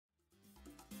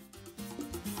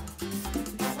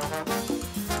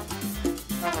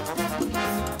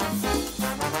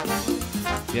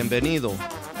Bienvenido.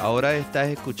 Ahora estás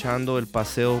escuchando el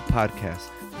Paseo Podcast,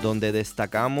 donde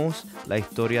destacamos la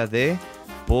historia de,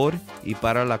 por y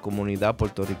para la comunidad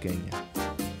puertorriqueña.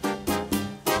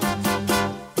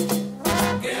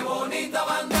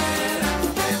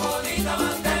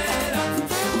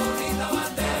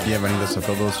 Bienvenidos a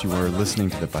todos. You are listening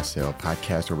to the Paseo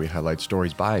Podcast, where we highlight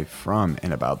stories by, from,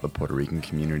 and about the Puerto Rican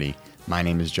community. My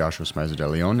name is Joshua Smyzer de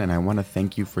Leon, and I want to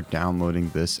thank you for downloading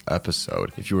this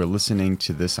episode. If you are listening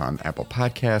to this on Apple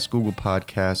Podcasts, Google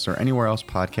Podcasts, or anywhere else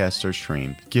podcasts are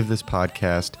streamed, give this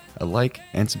podcast a like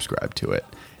and subscribe to it.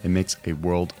 It makes a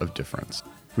world of difference.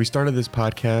 We started this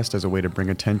podcast as a way to bring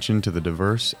attention to the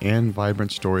diverse and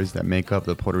vibrant stories that make up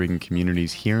the Puerto Rican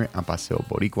communities here at Paseo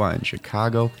Boricua in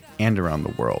Chicago and around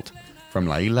the world. From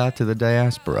La Isla to the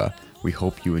diaspora, we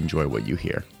hope you enjoy what you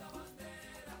hear.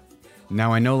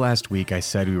 Now, I know last week I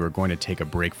said we were going to take a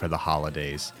break for the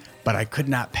holidays, but I could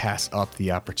not pass up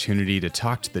the opportunity to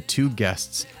talk to the two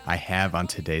guests I have on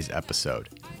today's episode.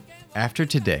 After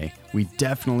today, we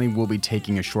definitely will be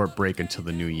taking a short break until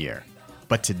the new year.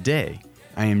 But today,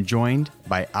 I am joined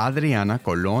by Adriana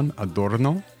Colón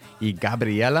Adorno y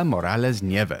Gabriela Morales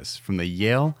Nieves from the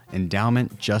Yale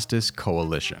Endowment Justice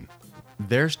Coalition.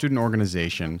 Their student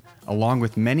organization, along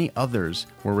with many others,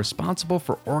 were responsible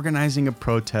for organizing a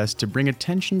protest to bring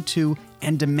attention to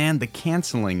and demand the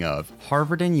canceling of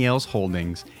Harvard and Yale's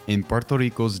holdings in Puerto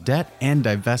Rico's debt and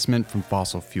divestment from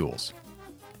fossil fuels.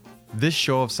 This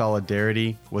show of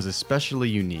solidarity was especially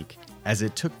unique as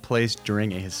it took place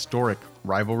during a historic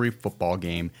rivalry football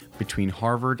game between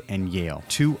Harvard and Yale,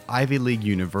 two Ivy League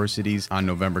universities, on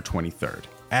November 23rd.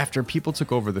 After people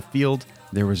took over the field,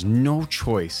 there was no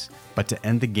choice but to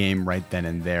end the game right then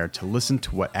and there to listen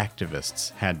to what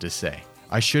activists had to say.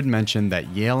 I should mention that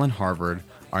Yale and Harvard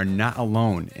are not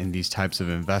alone in these types of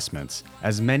investments,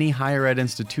 as many higher ed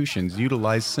institutions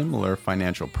utilize similar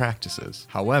financial practices.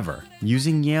 However,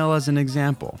 using Yale as an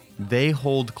example, they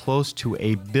hold close to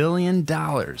 $1 billion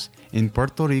in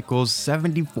Puerto Rico's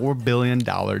 $74 billion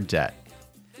debt.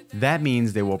 That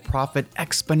means they will profit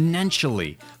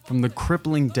exponentially from the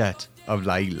crippling debt of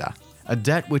La Isla, a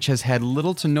debt which has had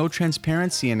little to no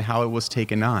transparency in how it was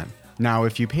taken on. Now,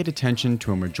 if you paid attention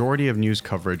to a majority of news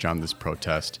coverage on this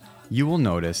protest, you will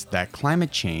notice that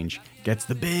climate change gets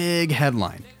the big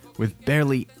headline, with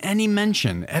barely any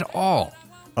mention at all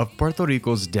of Puerto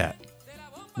Rico's debt.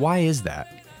 Why is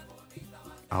that?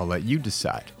 I'll let you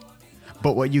decide.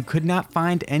 But what you could not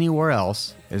find anywhere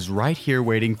else is right here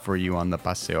waiting for you on the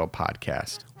Paseo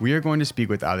Podcast. We are going to speak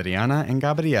with Adriana and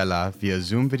Gabriela via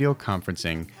Zoom video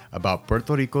conferencing about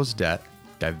Puerto Rico's debt,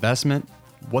 divestment,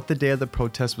 what the day of the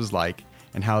protest was like,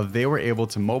 and how they were able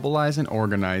to mobilize and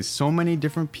organize so many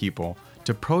different people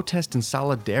to protest in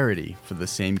solidarity for the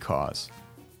same cause.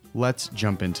 Let's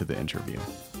jump into the interview.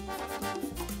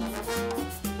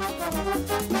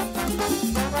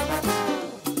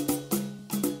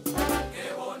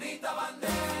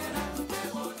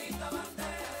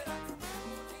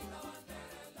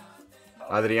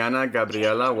 Adriana,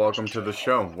 Gabriela, welcome to the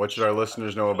show. What should our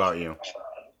listeners know about you?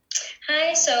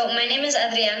 Hi, so my name is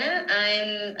Adriana.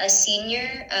 I'm a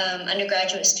senior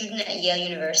undergraduate student at Yale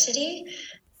University.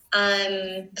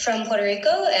 I'm from Puerto Rico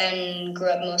and grew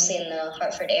up mostly in the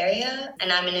Hartford area,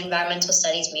 and I'm an environmental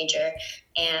studies major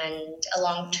and a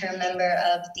long-term member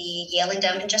of the Yale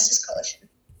Endowment Justice Coalition.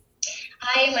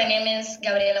 Hi, my name is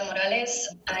Gabriela Morales.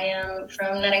 I am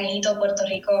from Naranjito, Puerto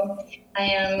Rico. I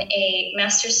am a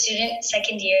master's student,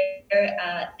 second year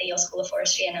at the Yale School of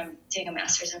Forestry, and I'm doing a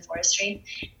master's in forestry.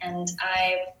 And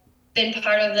I've been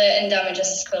part of the Endowment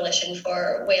Justice Coalition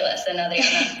for way less than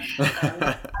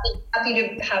Adriana. Happy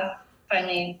to have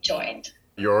finally joined.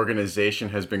 Your organization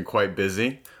has been quite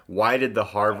busy. Why did the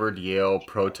Harvard-Yale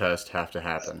protest have to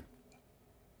happen?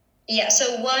 Yeah,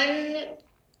 so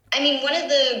one of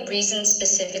the reasons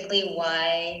specifically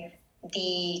why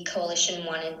the coalition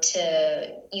wanted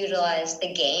to utilize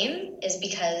the game is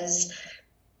because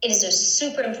it is a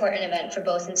super important event for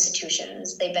both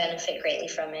institutions. They benefit greatly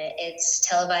from it. It's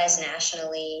televised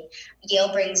nationally.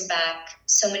 Yale brings back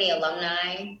so many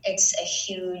alumni. It's a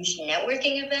huge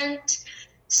networking event.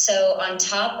 So on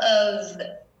top of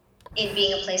it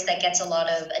being a place that gets a lot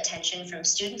of attention from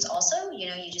students also,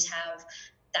 you just have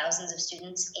thousands of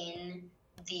students in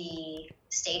the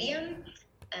stadium.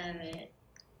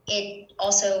 It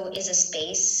also is a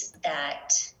space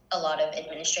that a lot of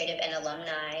administrative and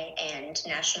alumni and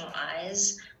national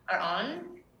eyes are on.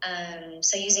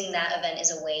 So using that event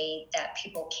is a way that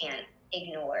people can't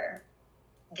ignore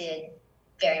the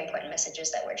very important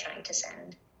messages that we're trying to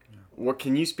send. What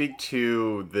can you speak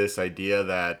to this idea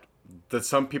that that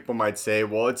some people might say,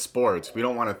 well, it's sports. We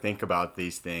don't want to think about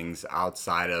these things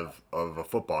outside of a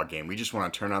football game. We just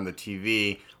want to turn on the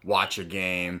TV, watch a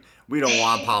game. We don't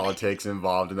want politics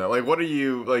involved in that. Like, what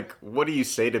do you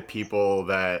say to people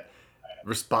that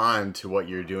respond to what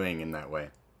you're doing in that way?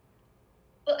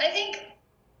 Well, I think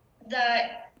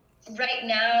that right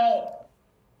now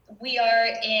we are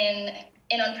in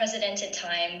an unprecedented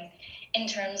time in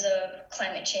terms of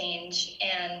climate change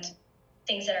and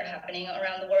things that are happening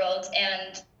around the world.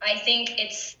 And I think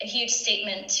it's a huge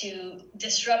statement to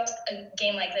disrupt a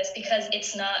game like this because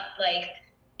it's not like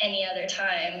any other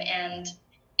time. And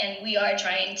we are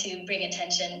trying to bring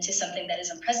attention to something that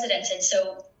is unprecedented.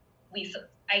 So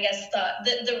I guess thought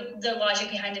the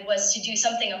logic behind it was to do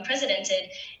something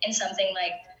unprecedented in something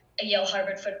like a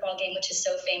Yale-Harvard football game, which is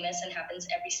so famous and happens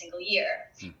every single year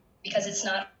because it's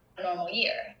not a normal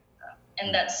year.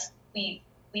 And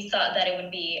we thought that it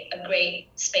would be a great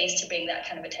space to bring that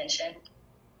kind of attention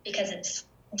because it's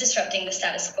disrupting the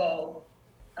status quo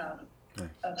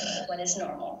of what is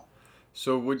normal.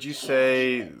 So would you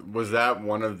say, was that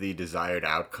one of the desired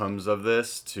outcomes of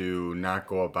this, to not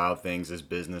go about things as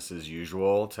business as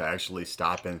usual, to actually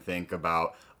stop and think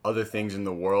about other things in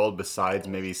the world besides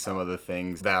maybe some of the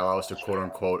things that allow us to quote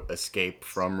unquote escape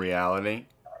from reality?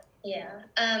 Yeah,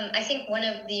 I think one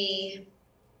of the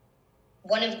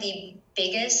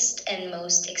biggest and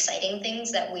most exciting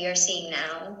things that we are seeing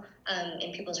now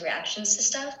in people's reactions to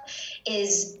stuff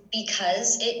is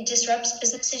because it disrupts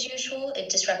business as usual. It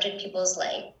disrupted people's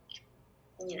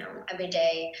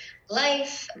everyday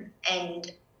life,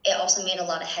 and it also made a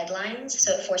lot of headlines.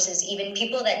 So it forces even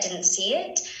people that didn't see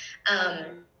it.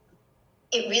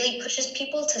 It really pushes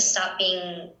people to stop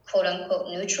being quote unquote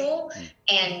neutral.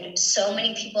 And so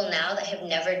many people now that have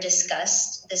never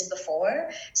discussed this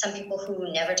before, some people who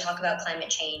never talk about climate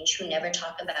change, who never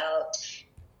talk about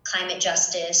climate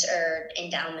justice or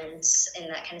endowments and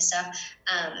that kind of stuff,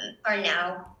 are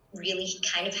now really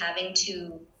kind of having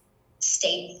to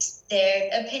state their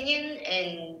opinion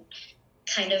and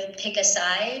kind of pick a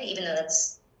side, even though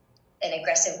that's an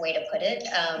aggressive way to put it.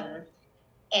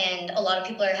 And a lot of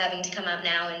people are having to come out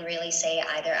now and really say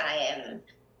either I am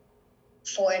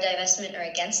for divestment or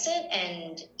against it.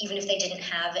 And even if they didn't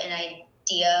have an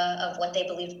idea of what they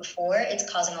believed before,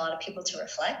 it's causing a lot of people to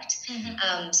reflect.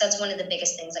 So that's one of the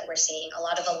biggest things that we're seeing. A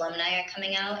lot of alumni are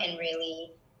coming out and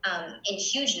really in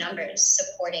huge numbers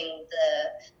supporting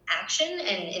the action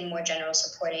and in more general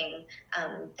supporting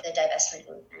the divestment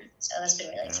movement. So that's been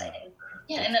really exciting.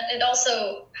 Yeah, and it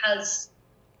also has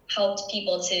helped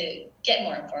people to get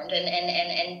more informed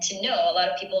and to know. A lot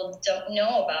of people don't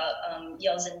know about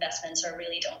Yale's investments or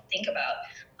really don't think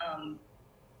about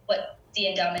what the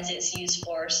endowment is used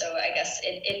for. So I guess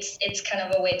it's kind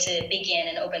of a way to begin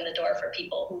and open the door for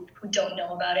people who don't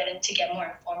know about it and to get more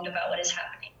informed about what is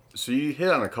happening. So you hit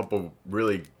on a couple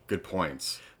really good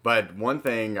points. But one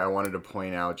thing I wanted to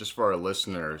point out just for our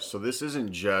listeners, so this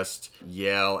isn't just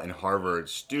Yale and Harvard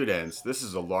students, this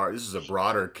is a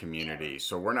broader community.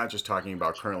 So we're not just talking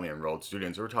about currently enrolled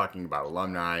students, we're talking about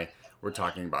alumni, we're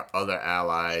talking about other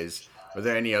allies. Are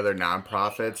there any other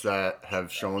nonprofits that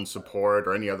have shown support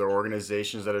or any other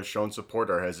organizations that have shown support,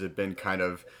 or has it been kind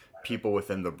of people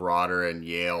within the broader and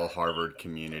Yale, Harvard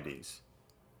communities?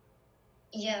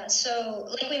 Yeah, so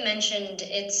like we mentioned,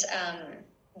 it's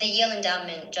the Yale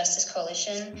Endowment Justice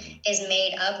Coalition is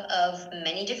made up of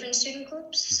many different student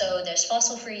groups. So there's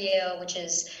Fossil Free Yale, which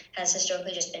has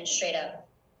historically just been straight up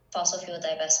fossil fuel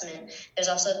divestment. There's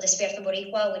also Despierta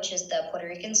Boricua, which is the Puerto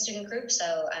Rican student group.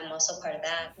 So I'm also part of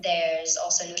that. There's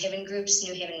also New Haven groups,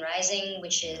 New Haven Rising,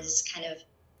 which is kind of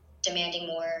demanding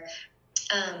more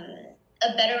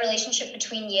a better relationship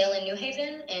between Yale and New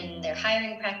Haven in their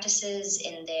hiring practices,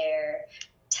 in their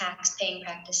tax paying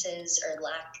practices or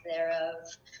lack thereof,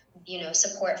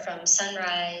 support from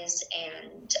Sunrise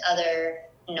and other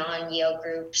non-Yale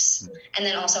groups. And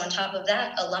then also on top of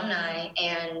that, alumni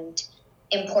and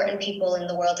important people in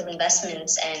the world of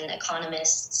investments and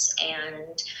economists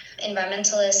and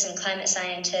environmentalists and climate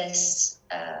scientists.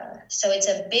 So it's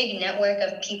a big network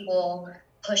of people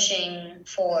pushing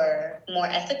for more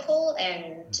ethical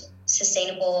and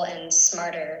sustainable and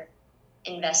smarter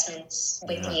investments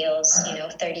with Yale's,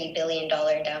 $30 billion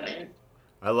endowment.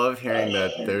 I love hearing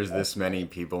that there's this many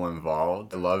people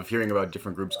involved. I love hearing about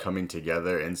different groups coming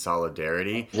together in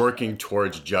solidarity, working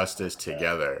towards justice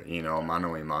together,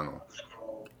 mano a mano.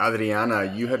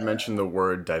 Adriana, you had mentioned the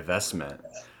word divestment.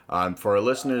 For our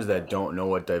listeners that don't know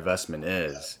what divestment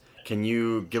is, can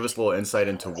you give us a little insight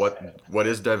into what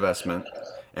is divestment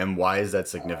and why is that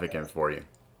significant for you?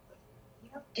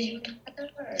 Do you talk about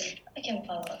that, or I can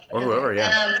follow up? Or whoever,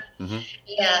 yeah.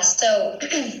 Yeah, so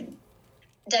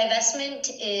Divestment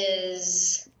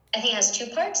is, I think, has two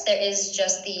parts. There is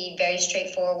just the very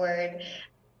straightforward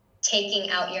taking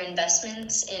out your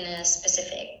investments in a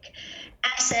specific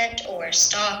asset or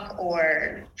stock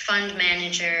or fund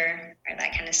manager or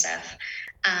that kind of stuff.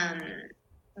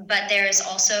 But there is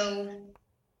also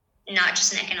not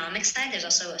just an economic side, there's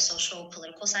also a social,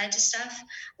 political side to stuff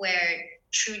where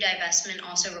true divestment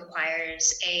also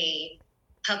requires a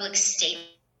public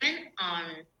statement on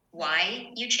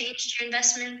why you changed your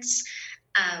investments,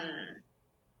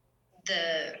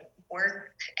 the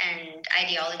work and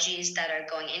ideologies that are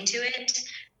going into it,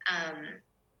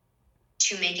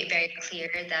 to make it very clear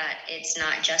that it's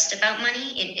not just about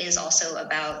money, it is also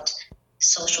about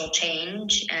social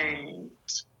change and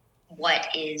what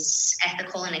is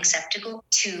ethical and acceptable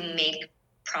to make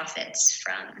profits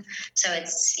from. So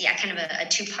it's, kind of a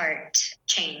two-part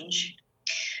change.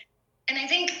 And I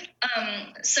think,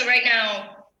 so right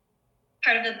now,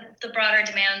 part of the broader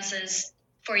demands is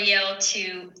for Yale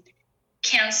to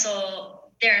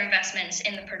cancel their investments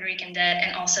in the Puerto Rican debt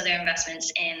and also their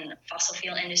investments in fossil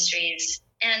fuel industries.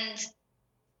 And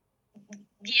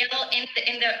Yale, in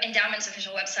the endowment's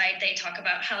official website, they talk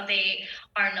about how they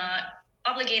are not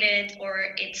obligated,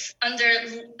 or it's under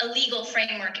a legal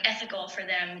framework ethical for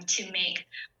them to make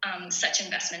such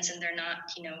investments, and they're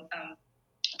not,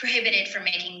 prohibited from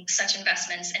making such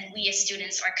investments. And we as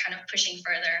students are kind of pushing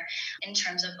further in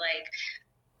terms of like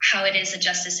how it is a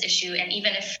justice issue, and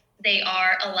even if they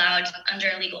are allowed under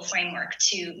a legal framework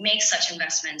to make such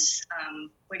investments,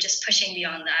 we're just pushing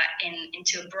beyond that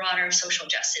into a broader social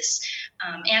justice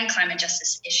and climate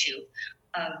justice issue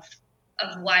of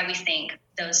why we think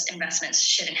those investments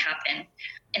shouldn't happen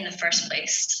in the first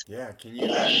place. Yeah, can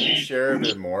you share a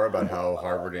bit more about how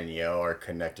Harvard and Yale are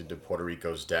connected to Puerto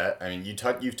Rico's debt? I mean,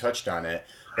 you've touched on it,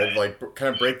 but like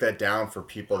kind of break that down for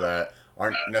people that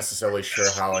aren't necessarily sure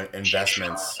how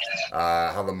investments,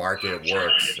 how the market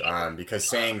works. Because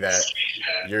saying that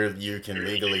you can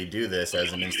legally do this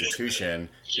as an institution,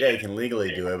 yeah, you can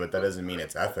legally do it, but that doesn't mean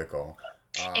it's ethical.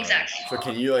 Exactly. So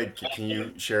can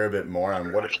you share a bit more on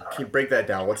can you break that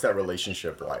down? What's that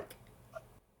relationship like?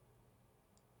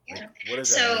 Like, what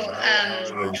is that?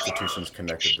 How are the institutions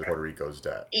connected to Puerto Rico's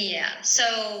debt? Yeah.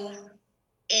 So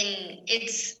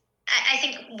I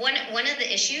think one of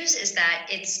the issues is that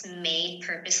it's made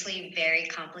purposely very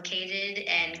complicated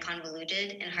and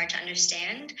convoluted and hard to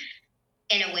understand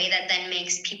in a way that then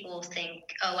makes people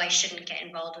think, oh, I shouldn't get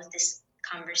involved with this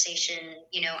conversation.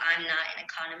 I'm not an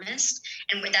economist.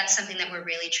 And that's something that we're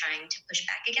really trying to push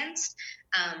back against.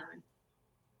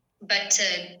 But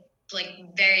to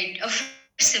very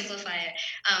oversimplify it,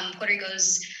 Puerto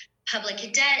Rico's public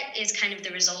debt is kind of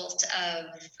the result of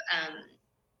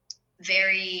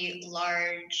very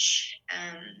large,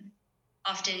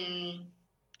 often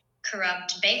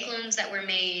corrupt bank loans that were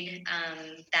made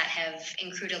that have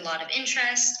accrued a lot of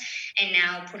interest. And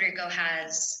now Puerto Rico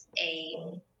has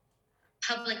a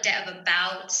public debt of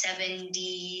about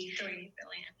 $73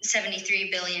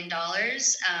 billion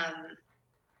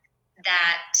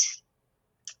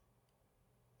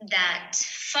that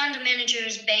fund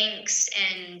managers, banks,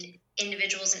 and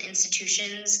individuals and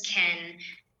institutions can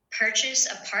purchase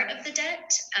a part of the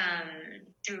debt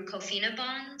through COFINA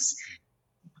bonds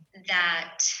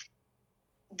that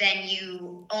then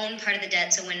you own part of the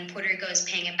debt. So when Puerto Rico is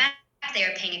paying it back, they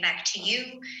are paying it back to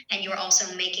you, and you're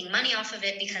also making money off of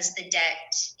it because the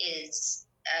debt is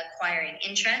acquiring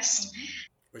interest.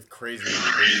 With crazy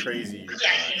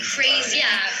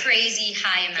crazy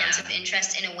high amounts of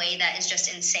interest in a way that is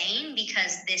just insane,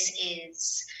 because this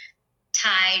is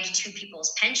tied to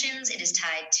people's pensions. It is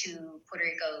tied to Puerto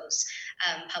Rico's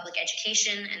public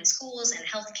education and schools and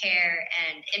healthcare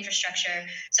and infrastructure.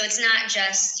 So it's not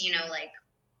just,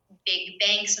 big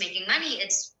banks making money.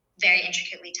 It's very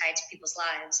intricately tied to people's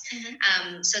lives.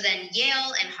 Mm-hmm. So then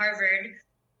Yale and Harvard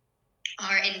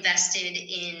are invested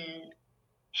in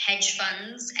hedge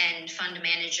funds and fund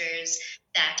managers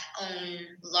that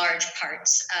own large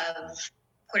parts of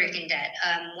Puerto Rican debt.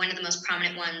 One of the most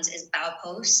prominent ones is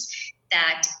Baupost,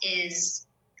 that is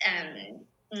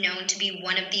known to be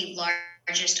one of the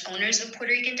largest owners of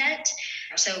Puerto Rican debt.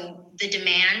 So the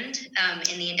demand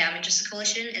in the Endowment Justice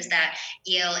Coalition is that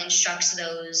Yale instructs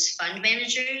those fund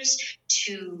managers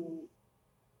to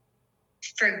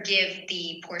forgive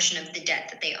the portion of the debt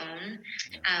that they own,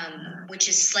 which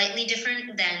is slightly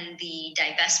different than the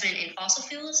divestment in fossil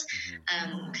fuels,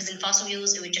 because in fossil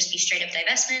fuels, it would just be straight up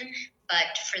divestment.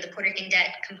 But for the Puerto Rican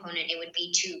debt component, it would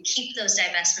be to keep those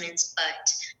divestments, but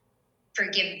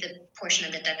forgive the portion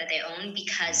of the debt that they own,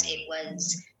 because the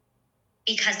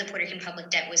Puerto Rican public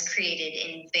debt was created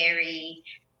in very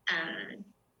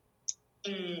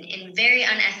in very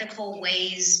unethical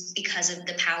ways because of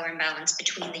the power imbalance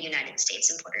between the United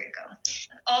States and Puerto Rico.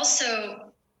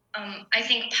 Also, I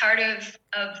think part of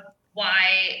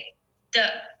why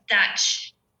that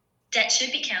debt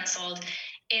should be canceled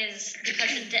is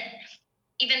because the debt,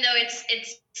 even though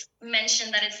it's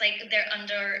mentioned that it's like they're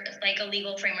under like a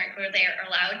legal framework where they're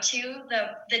allowed to,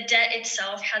 the debt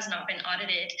itself has not been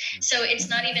audited. So it's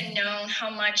not even known how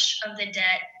much of the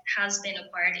debt has been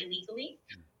acquired illegally.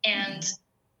 And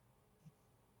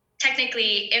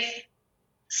technically, if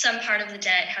some part of the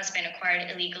debt has been acquired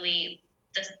illegally,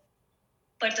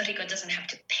 Puerto Rico doesn't have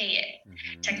to pay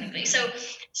it technically. So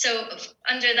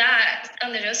under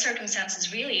those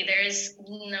circumstances, really, there is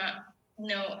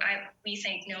we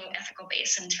think no ethical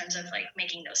base in terms of like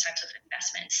making those types of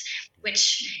investments,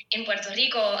 which in Puerto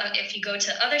Rico, if you go to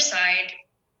the other side,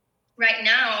 right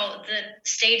now, the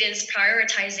state is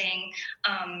prioritizing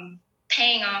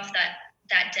paying off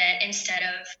that debt instead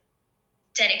of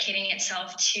dedicating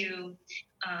itself to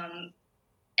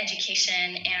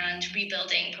education and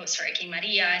rebuilding post-Hurricane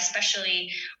Maria,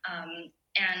 especially,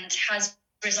 and has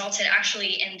resulted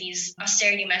actually in these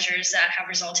austerity measures that have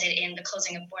resulted in the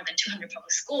closing of more than 200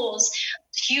 public schools,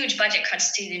 huge budget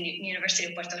cuts to the University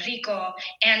of Puerto Rico,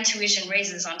 and tuition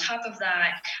raises on top of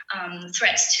that,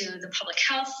 threats to the public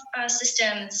health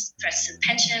systems, threats to the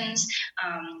pensions,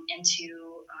 and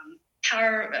to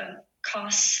power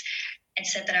costs,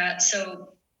 etc.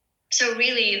 So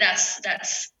really,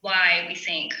 that's why we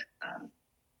think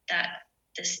that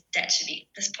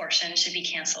this portion should be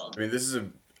canceled. I mean, this is a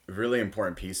really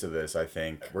important piece of this. I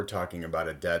think we're talking about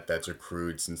a debt that's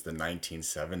accrued since the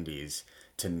 1970s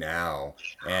to now,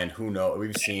 and who knows?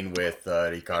 We've seen with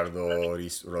Ricardo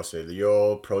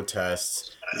Rosselló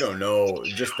protests. You don't know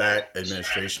just that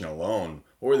administration alone,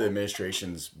 or the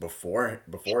administrations before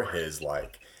his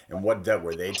like, and what debt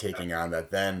were they taking on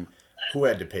that then. Who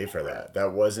had to pay for that?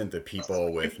 That wasn't the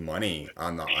people with money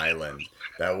on the island.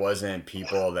 That wasn't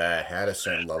people that had a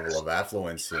certain level of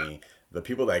affluency. The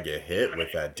people that get hit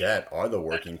with that debt are the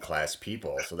working class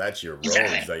people. So that's your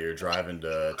roads that you're driving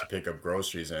to pick up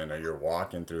groceries in, or you're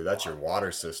walking through. That's your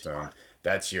water system.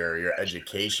 That's your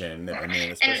education. I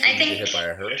mean, especially when you get hit by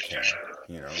a hurricane.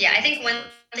 Yeah, I think one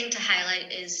thing to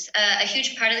highlight is a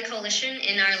huge part of the coalition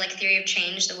in our like theory of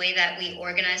change, the way that we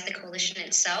organize the coalition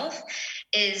itself,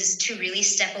 is to really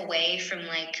step away from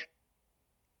like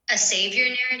a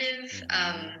savior narrative.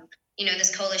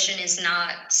 This coalition is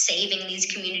not saving these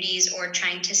communities or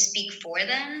trying to speak for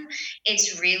them.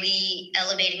 It's really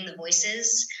elevating the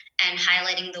voices and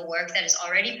highlighting the work that is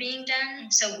already being done.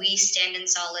 So we stand in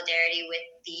solidarity with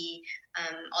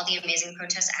all the amazing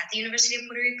protests at the University of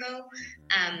Puerto Rico.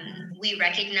 We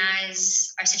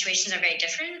recognize our situations are very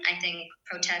different. I think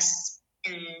protests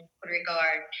in Puerto Rico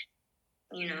are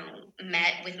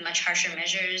met with much harsher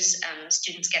measures.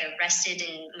 Students get arrested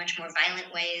in much more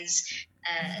violent ways.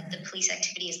 The police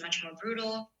activity is much more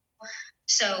brutal.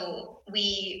 So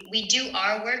we do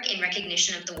our work in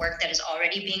recognition of the work that is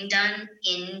already being done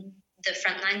in the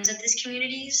front lines of these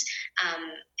communities.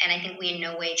 And I think we in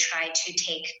no way try to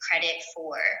take credit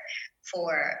for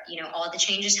all the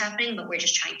changes happening, but we're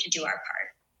just trying to do our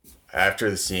part.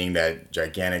 After seeing that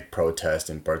gigantic protest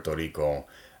in Puerto Rico,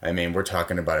 I mean, we're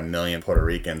talking about 1 million Puerto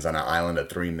Ricans on an island of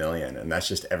 3 million, and that's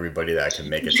just everybody that can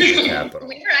make it to the capital.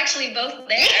 We were actually both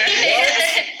there.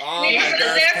 What? Oh my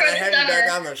gosh, can I have you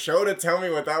back on the show to tell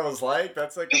me what that was like?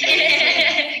 That's like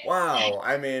amazing. Wow.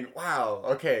 I mean, wow.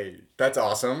 Okay, that's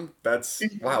awesome. That's,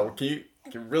 wow. Can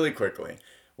you really quickly,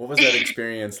 what was that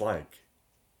experience like?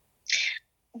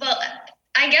 Well,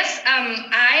 I guess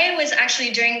I was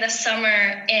actually during the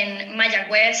summer in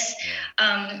Mayagüez.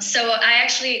 So I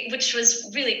actually, which was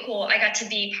really cool, I got to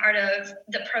be part of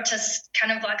the protests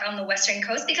kind of like on the Western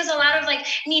coast, because a lot of like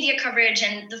media coverage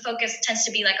and the focus tends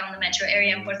to be like on the metro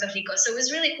area in Puerto Rico. So it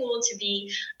was really cool to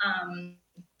be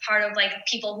part of like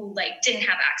people who like didn't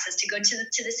have access to go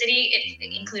to the city,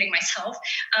 including myself.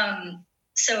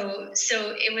 So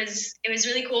it was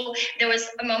really cool. There was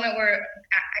a moment where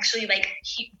actually like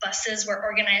buses were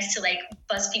organized to like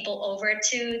bus people over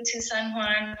to San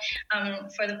Juan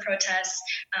for the protests.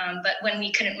 But when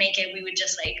we couldn't make it, we would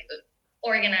just like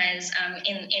organize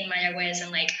in Mayagüez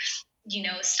and like,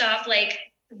 stop like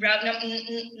route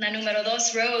La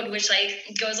Número 2 road, which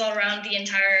like goes all around the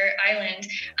entire island.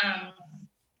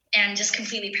 And just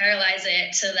completely paralyze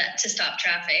it to stop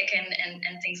traffic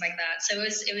and things like that. So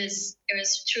it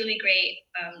was truly great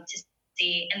to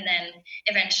see. And then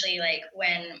eventually, like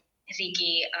when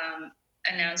Ricky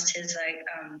announced his like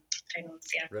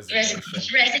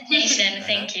resignation,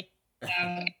 thank you.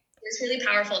 It was really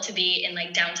powerful to be in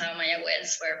like downtown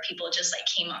Mayagüez, where people just like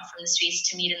came off from the streets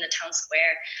to meet in the town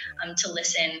square, to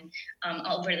listen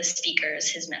over the speakers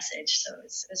his message. So it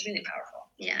was really powerful.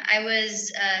 Yeah, I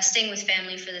was staying with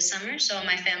family for the summer. So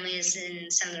my family is in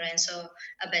San Lorenzo,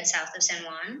 a bit south of San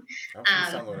Juan. I'm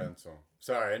from San Lorenzo.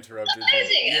 Sorry, I interrupted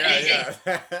amazing, you. amazing.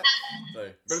 Yeah.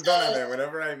 Like, perdóname,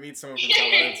 whenever I meet someone from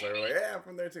San Lorenzo, I'm like, yeah, I'm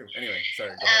from there too. Anyway,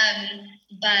 sorry, go ahead.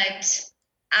 But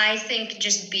I think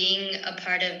just being a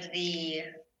part of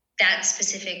that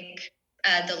specific,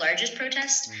 the largest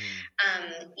protest,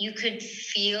 you could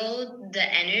feel the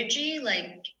energy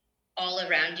like all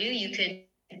around you. You could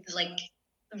like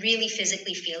really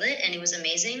physically feel it, and it was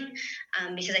amazing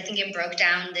because I think it broke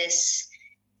down this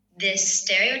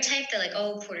stereotype that like,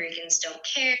 oh, Puerto Ricans don't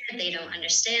care, they don't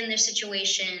understand their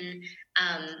situation,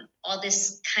 all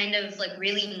this kind of like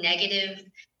really negative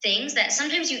things that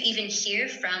sometimes you even hear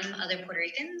from other Puerto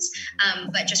Ricans,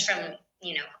 but just from,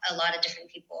 a lot of different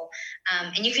people.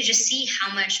 And you could just see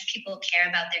how much people care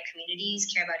about their communities,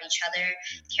 care about each other,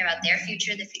 care about their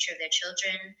future, the future of their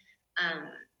children,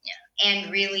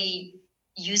 and really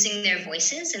using their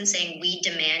voices and saying, we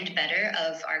demand better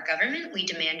of our government, we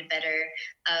demand better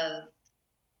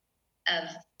of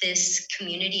this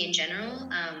community in general.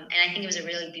 And I think it was a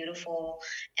really beautiful,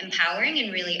 empowering,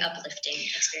 and really uplifting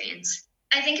experience.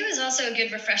 I think it was also a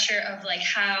good refresher of like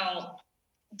how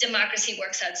democracy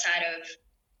works outside of,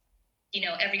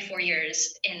 every 4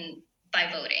 years by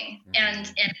voting. And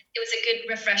it was a good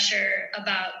refresher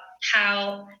about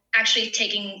how actually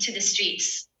taking to the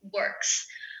streets works.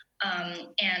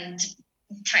 And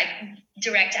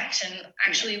direct action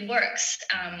actually works.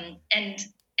 And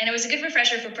it was a good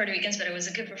refresher for Puerto Ricans, but it was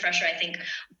a good refresher, I think,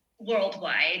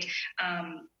 worldwide.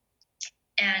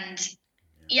 And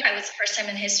it was the first time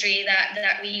in history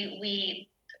that we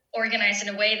organized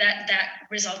in a way that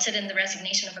resulted in the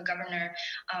resignation of a governor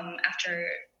after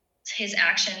his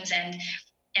actions.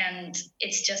 And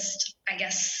it's just, I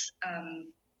guess,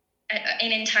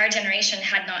 an entire generation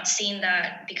had not seen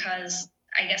that, because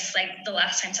I guess like the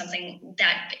last time something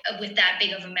that with that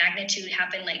big of a magnitude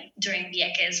happened, like during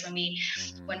Vieques when we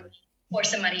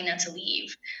forced the Marina to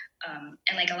leave,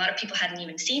 and like a lot of people hadn't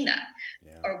even seen that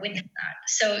or witnessed that.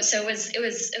 So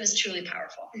it was truly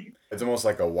powerful. It's almost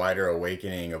like a wider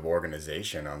awakening of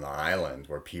organization on the island,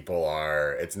 where people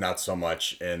are. It's not so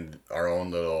much in our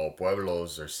own little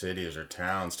pueblos or cities or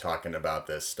towns talking about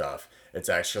this stuff. It's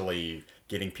actually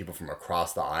getting people from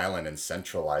across the island and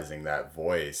centralizing that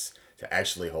voice to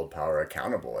actually hold power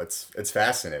accountable. It's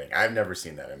fascinating. I've never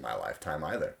seen that in my lifetime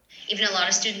either. Even a lot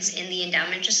of students in the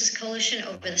Endowment Justice Coalition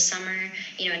over the summer,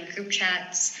 in group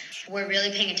chats, were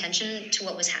really paying attention to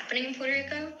what was happening in Puerto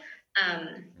Rico.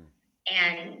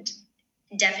 And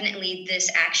definitely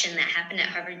this action that happened at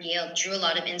Harvard Yale drew a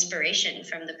lot of inspiration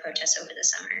from the protests over the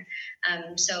summer.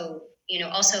 So,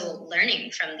 also learning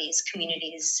from these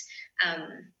communities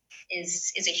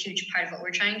is a huge part of what we're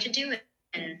trying to do.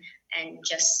 And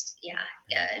just,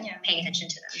 paying attention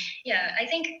to them. Yeah, I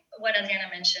think what Adriana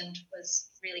mentioned was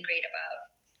really great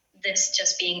about this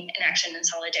just being an action in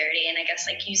solidarity. And I guess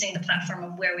like using the platform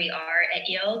of where we are at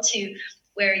Yale to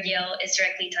where Yale is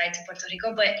directly tied to Puerto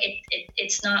Rico, but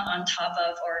it's not on top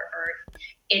of or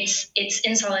it's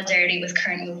in solidarity with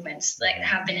current movements that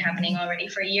have been happening already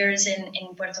for years in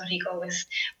Puerto Rico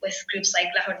with groups like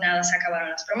La Jornada Se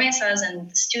Acabaron las Promesas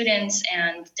and students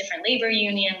and different labor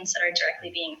unions that are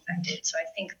directly being affected. So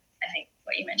I think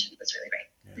what you mentioned was really great.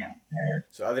 Yeah.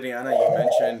 So Adriana, you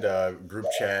mentioned group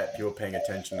chat, people paying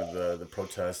attention to the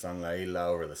protests on La Isla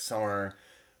over the summer.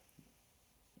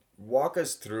 Walk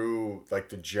us through like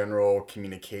the general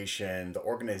communication, the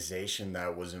organization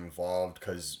that was involved,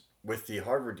 because with the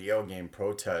Harvard Yale game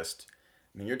protest,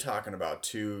 I mean, you're talking about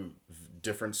two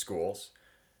different schools,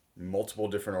 multiple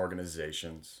different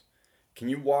organizations. Can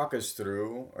you walk us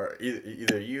through, or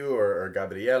either you or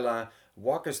Gabriela,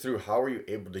 walk us through how were you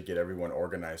able to get everyone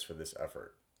organized for this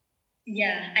effort?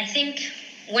 Yeah, I think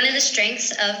one of the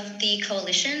strengths of the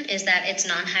coalition is that it's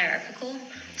non-hierarchical.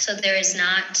 So there is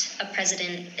not a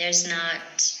president, there's not,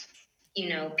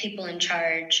 people in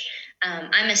charge.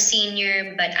 I'm a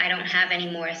senior, but I don't have any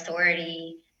more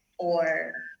authority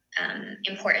or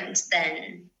importance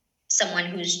than someone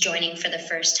who's joining for the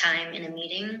first time in a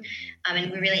meeting.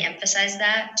 And we really emphasize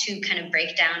that to kind of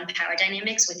break down power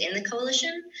dynamics within the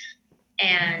coalition.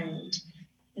 And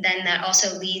then that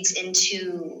also leads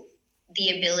into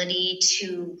the ability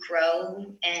to grow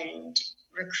and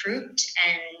recruit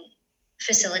and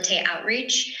facilitate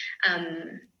outreach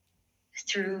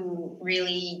through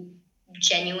really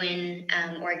genuine,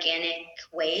 organic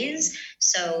ways.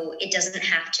 So it doesn't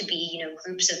have to be,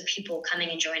 groups of people coming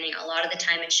and joining. A lot of the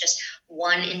time it's just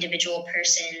one individual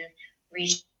person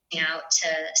reaching out to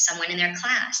someone in their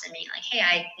class and being like, hey,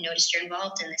 I noticed you're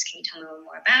involved in this. Can you tell me a little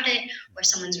more about it? Or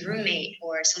someone's roommate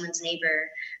or someone's neighbor,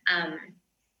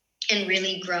 and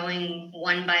really growing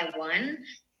one by one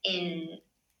in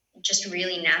just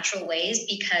really natural ways,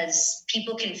 because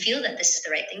people can feel that this is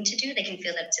the right thing to do. They can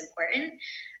feel that it's important.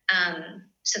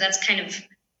 So that's kind of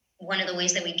one of the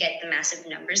ways that we get the massive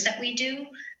numbers that we do,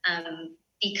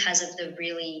 because of the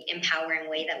really empowering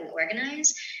way that we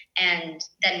organize. And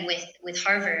then with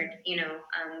Harvard,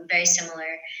 very similar.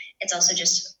 It's also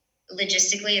just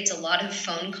logistically, it's a lot of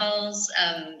phone calls,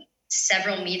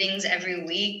 several meetings every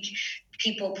week,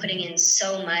 people putting in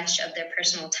so much of their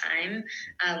personal time,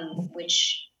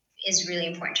 which is really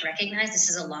important to recognize. This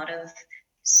is a lot of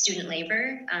student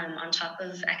labor, on top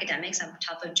of academics, on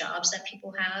top of jobs that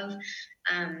people have.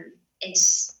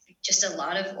 It's just a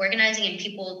lot of organizing and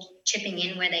people chipping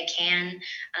in where they can,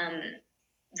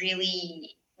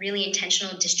 really, really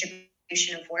intentional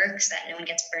distribution of work so that no one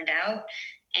gets burned out,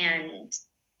 and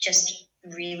just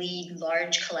really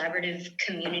large collaborative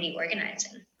community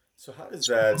organizing. So how does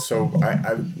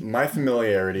that, my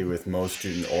familiarity with most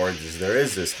student orgs is there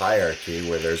is this hierarchy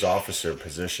where there's officer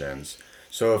positions.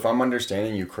 So if I'm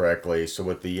understanding you correctly, so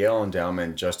with the Yale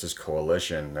Endowment Justice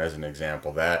Coalition, as an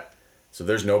example, so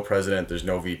there's no president, there's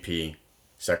no VP,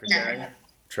 secretary,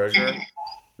 treasurer,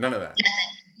 none of that.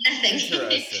 Nothing.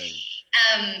 Interesting.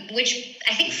 Which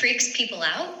I think freaks people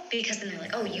out, because then they're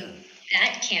like, oh,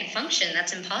 that can't function,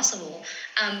 that's impossible.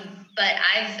 But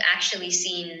I've actually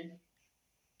seen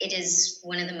it is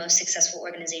one of the most successful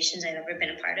organizations I've ever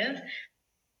been a part of,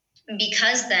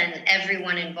 because then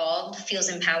everyone involved feels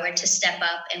empowered to step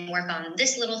up and work on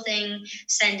this little thing,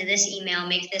 send this email,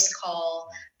 make this call,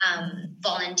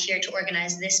 volunteer to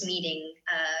organize this meeting,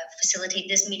 facilitate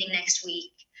this meeting next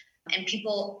week. And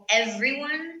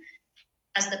everyone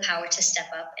has the power to step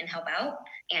up and help out.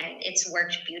 And it's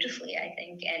worked beautifully, I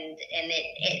think. And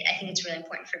I think it's really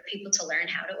important for people to learn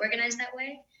how to organize that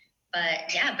way.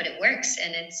 But it works,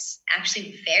 and it's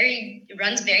actually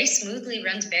runs very smoothly,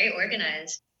 runs very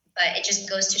organized. But it just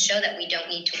goes to show that we don't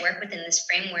need to work within this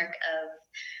framework of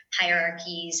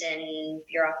hierarchies and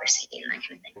bureaucracy and that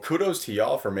kind of thing. Kudos to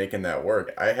y'all for making that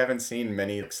work. I haven't seen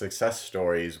many success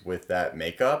stories with that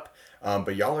makeup,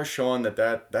 but y'all are showing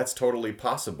that's totally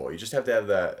possible. You just have to have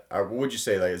that, what would you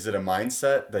say, is it a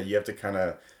mindset that you have to kind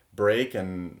of break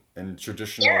and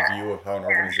traditional view of how an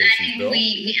organization is built?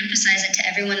 We emphasize it to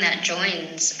everyone that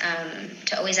joins,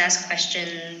 to always ask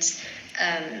questions.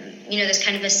 There's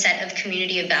kind of a set of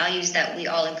community of values that we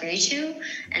all agree to,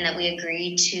 and that we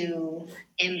agree to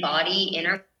embody in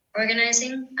our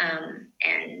organizing,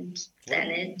 and then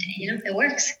it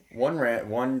works.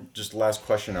 One just last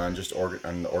question on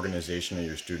on the organization of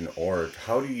your student org.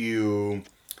 How do you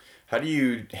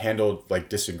handle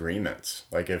disagreements?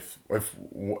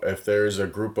 If there's a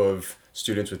group of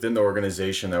students within the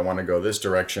organization that want to go this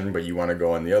direction, but you want to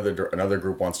go in another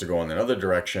group wants to go in another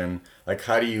direction,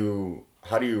 how do you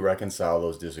reconcile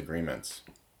those disagreements?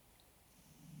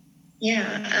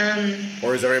 Yeah.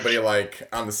 Or is everybody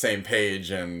on the same page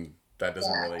and that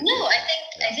doesn't really? No,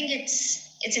 I think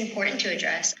it's important to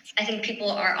address. I think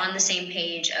people are on the same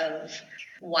page of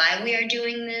why we are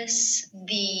doing this,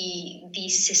 the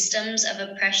systems of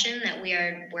oppression that we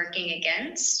are working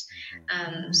against.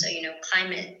 So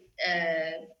climate,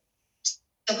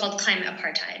 so-called climate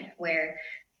apartheid, where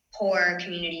poor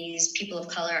communities, people of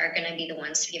color, are going to be the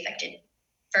ones to be affected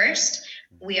first.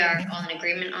 We are all in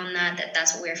agreement on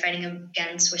that's what we're fighting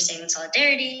against. We're staying in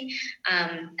solidarity,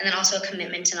 and then also a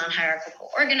commitment to non-hierarchical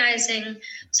organizing.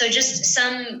 So just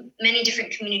many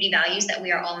different community values that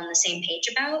we are all on the same page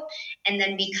about. And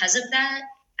then because of that,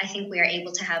 I think we are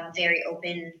able to have very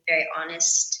open, very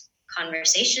honest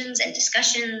conversations and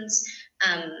discussions.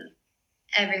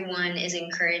 Everyone is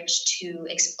encouraged to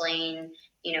explain,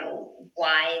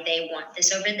 why they want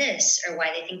this over this, or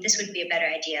why they think this would be a better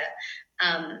idea.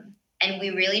 And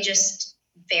we really just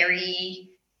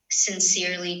very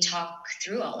sincerely talk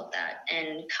through all of that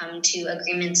and come to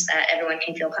agreements that everyone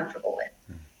can feel comfortable with.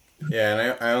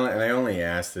 Yeah, and I only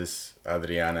ask this,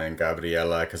 Adriana and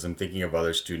Gabriela, because I'm thinking of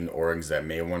other student orgs that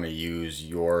may want to use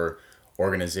your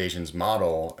organization's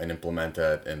model and implement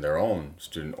that in their own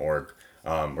student org,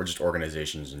 or just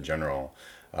organizations in general.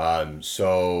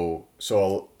 So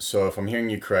if I'm hearing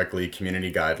you correctly,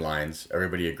 community guidelines,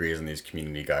 everybody agrees on these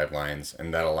community guidelines,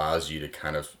 and that allows you to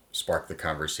kind of spark the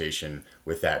conversation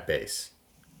with that base.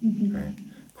 Mm-hmm. Right?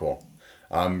 Cool.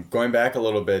 Going back a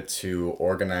little bit to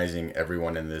organizing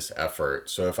everyone in this effort.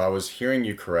 So if I was hearing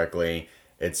you correctly,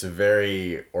 it's a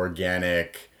very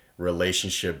organic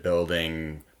relationship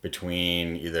building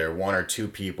between either one or two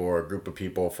people or a group of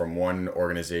people from one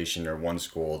organization or one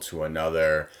school to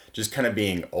another, just kind of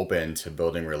being open to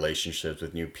building relationships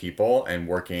with new people and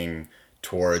working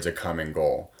towards a common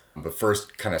goal. But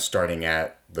first kind of starting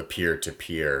at the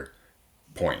peer-to-peer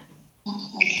point.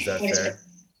 Is that fair?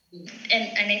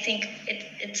 And I think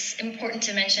it's important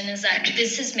to mention is that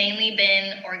this has mainly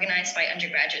been organized by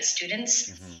undergraduate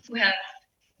students who have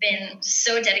been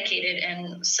so dedicated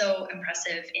and so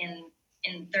impressive in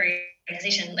their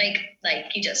organization. Like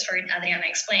you just heard Adriana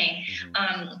explain.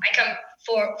 I come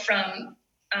from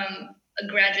a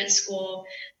graduate school,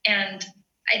 and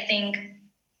I think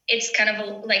it's kind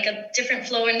of like a different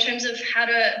flow in terms of how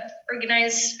to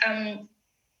organize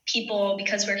people,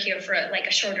 because we're here for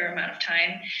a shorter amount of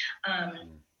time.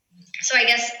 So I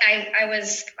guess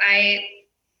I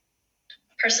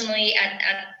personally at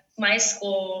my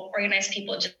school organized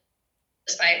people just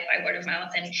by word of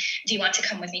mouth, and do you want to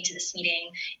come with me to this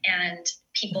meeting? And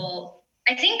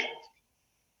I think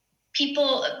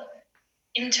people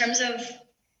in terms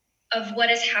of what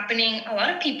is happening, a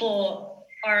lot of people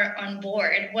are on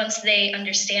board once they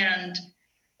understand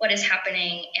what is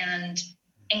happening and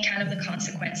kind of the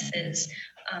consequences.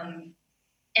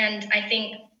 And I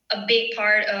think a big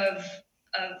part of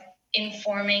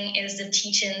informing is the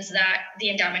teach-ins that the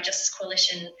Endowment Justice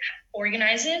Coalition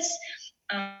organizes,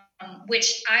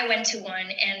 which I went to one,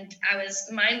 and I was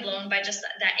mind blown by just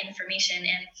that information.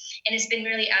 And it's been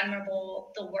really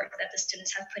admirable, the work that the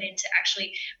students have put into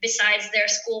actually, besides their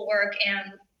schoolwork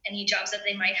and any jobs that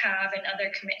they might have and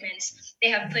other commitments, they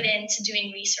have put into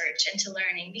doing research and to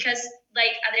learning. Because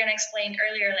like Adriana explained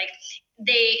earlier,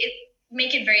 they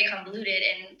make it very convoluted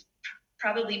and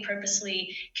probably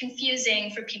purposely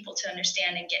confusing for people to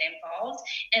understand and get involved.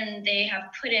 And they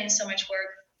have put in so much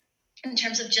work in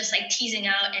terms of just teasing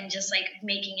out and just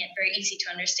making it very easy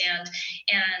to understand.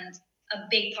 And a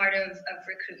big part of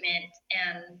recruitment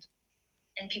and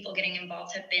people getting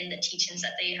involved have been the teach-ins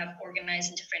that they have organized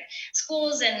in different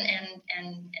schools and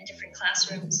different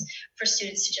classrooms for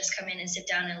students to just come in and sit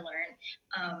down and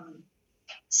learn.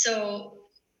 So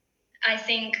I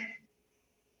think,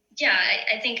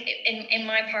 I think in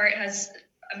my part has,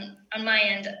 on my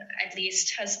end at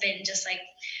least, has been just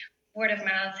word of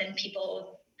mouth and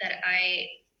people that I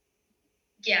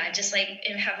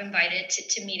have invited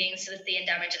to meetings with the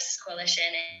Endowment Justice Coalition,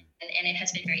 and it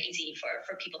has been very easy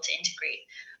for people to integrate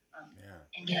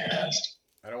and get engaged.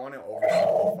 I don't want to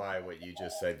oversimplify what you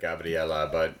just said, Gabriela,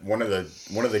 but one of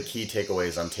the key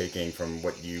takeaways I'm taking from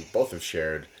what you both have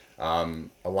shared, a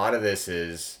lot of this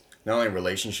is not only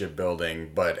relationship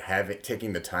building, but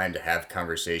taking the time to have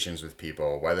conversations with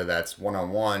people, whether that's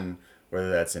one-on-one,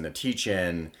 whether that's in a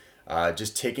teach-in,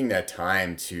 just taking that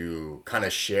time to kind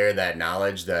of share that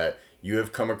knowledge that you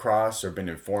have come across or been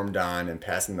informed on, and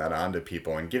passing that on to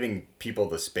people and giving people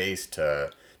the space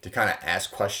to kind of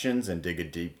ask questions and dig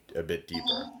a bit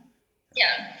deeper.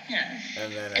 Yeah.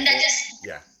 And then and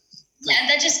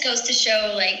that just goes to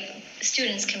show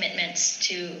students' commitments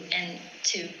to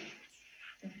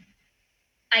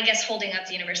I guess holding up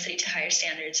the university to higher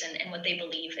standards and what they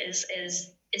believe is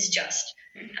just.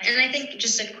 And I think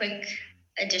just a quick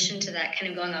addition to that, kind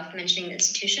of going off mentioning the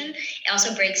institution, it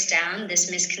also breaks down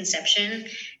this misconception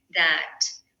that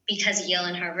because Yale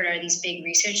and Harvard are these big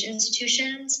research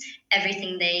institutions,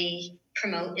 everything they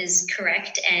promote is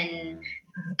correct, and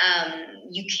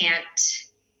you can't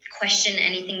question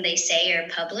anything they say or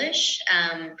publish.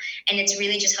 And it's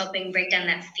really just helping break down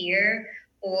that fear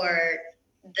or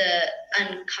the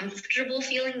uncomfortable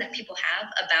feeling that people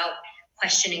have about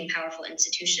questioning powerful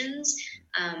institutions.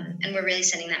 And we're really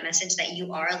sending that message that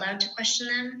you are allowed to question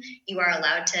them. You are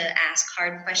allowed to ask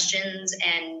hard questions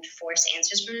and force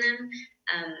answers from them,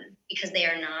 because they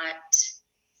are not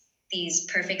these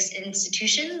perfect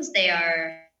institutions. They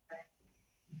are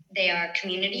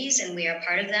communities, and we are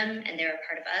part of them, and they're a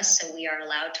part of us. So we are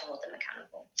allowed to hold them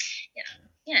accountable.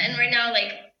 Yeah. And right now,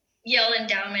 Yale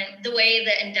Endowment, the way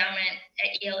the endowment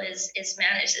at Yale is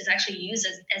managed is actually used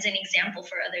as an example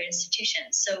for other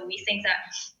institutions. So we think that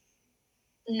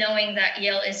knowing that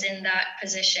Yale is in that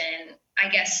position, I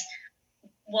guess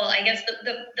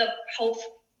the hope,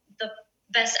 the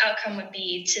best outcome would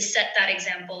be to set that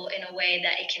example in a way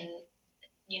that it can,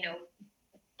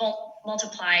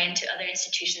 multiply into other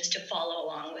institutions to follow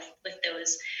along with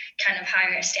those kind of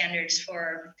higher standards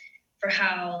for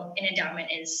how an endowment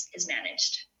is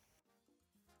managed.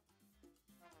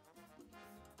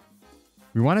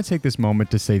 We want to take this moment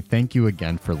to say thank you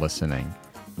again for listening.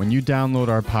 When you download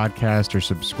our podcast or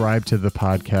subscribe to the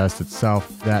podcast itself,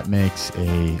 that makes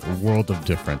a world of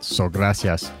difference. So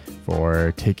gracias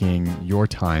for taking your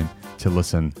time to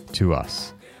listen to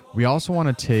us. We also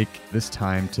want to take this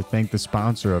time to thank the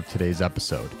sponsor of today's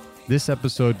episode. This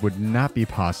episode would not be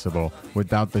possible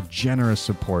without the generous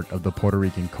support of the Puerto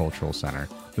Rican Cultural Center.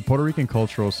 The Puerto Rican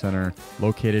Cultural Center,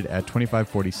 located at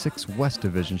 2546 West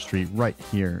Division Street right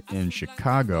here in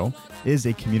Chicago, is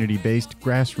a community-based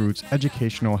grassroots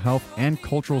educational, health, and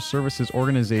cultural services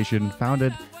organization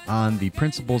founded on the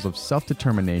principles of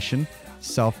self-determination,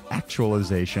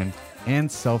 self-actualization,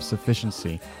 and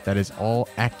self-sufficiency that is all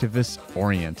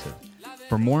activist-oriented.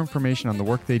 For more information on the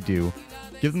work they do,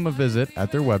 give them a visit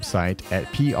at their website at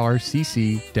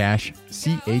prcc-chgo.org.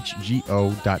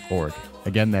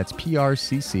 Again, that's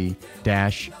prcc-chgo.org.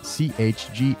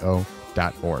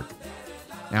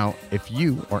 Now, if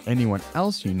you or anyone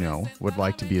else you know would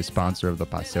like to be a sponsor of the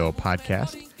Paseo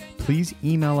Podcast, please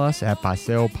email us at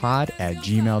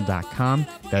paseopod@gmail.com.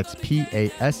 That's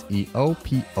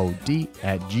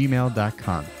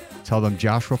paseopod@gmail.com. Tell them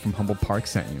Joshua from Humboldt Park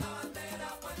sent you.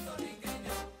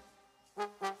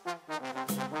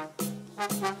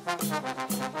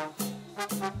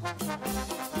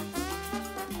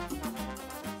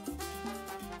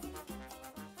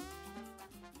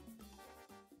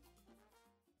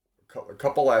 A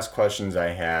couple last questions I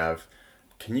have.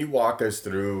 Can you walk us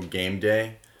through game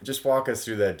day? Just walk us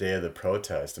through that day of the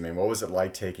protest. I mean, what was it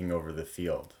like taking over the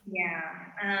field? Yeah.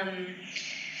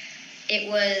 It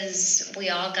was, we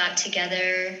all got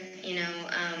together,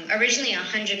 originally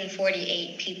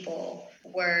 148 people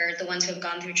were the ones who have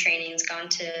gone through trainings, gone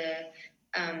to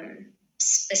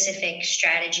specific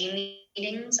strategy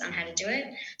meetings on how to do it.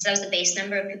 So that was the base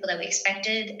number of people that we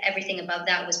expected. Everything above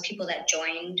that was people that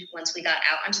joined once we got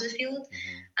out onto the field.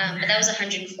 But that was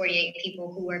 148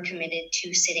 people who were committed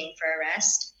to sitting for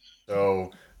arrest.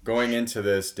 So going into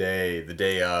this day, the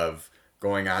day of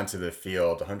going onto the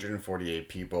field, 148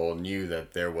 people knew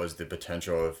that there was the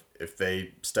potential of, if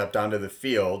they stepped onto the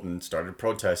field and started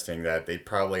protesting, that they'd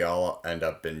probably all end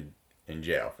up in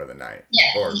jail for the night.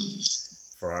 Yeah. Or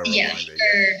for however long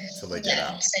they get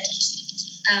out.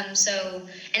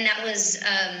 And that was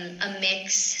a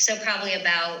mix. So probably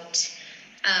about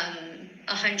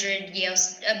 100 Yale,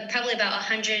 probably about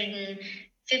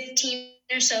 115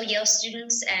 or so Yale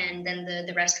students, and then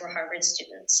the rest were Harvard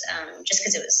students, just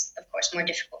because it was, of course, more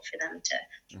difficult for them to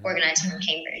organize from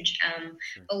Cambridge.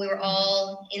 But we were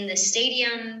all in the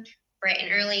stadium bright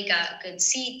and early, got good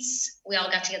seats. We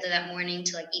all got together that morning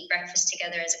to eat breakfast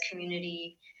together as a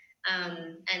community.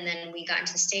 And then we got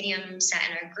into the stadium, sat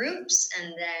in our groups,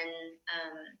 and then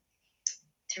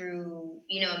through,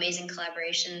 amazing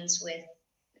collaborations with,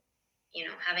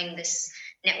 having this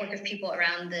network of people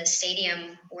around the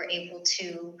stadium, we're able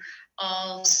to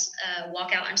all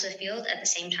walk out onto the field at the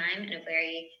same time in a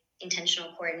very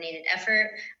intentional, coordinated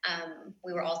effort.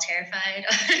 We were all terrified,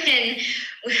 and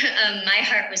my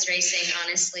heart was racing,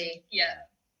 honestly. Yeah.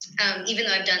 Even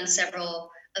though I've done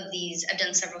several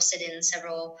sit-ins,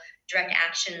 several direct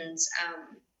actions.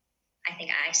 I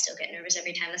think I still get nervous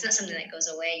every time. That's not something that goes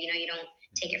away. You don't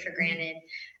take it for granted.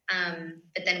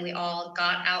 But then we all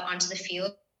got out onto the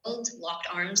field, locked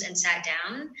arms, and sat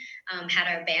down, had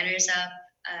our banners up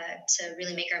to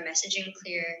really make our messaging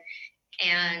clear.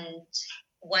 And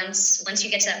once you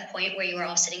get to that point where you are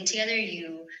all sitting together,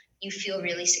 you feel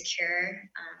really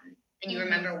secure, and you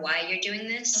remember why you're doing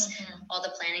this, all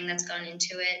the planning that's gone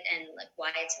into it, and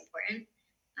why it's important.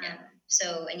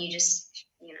 So, and you just,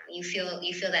 you feel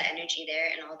that energy there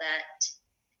and all that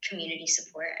community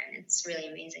support, and it's really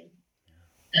amazing.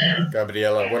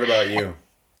 Gabriela, what about you?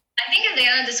 I think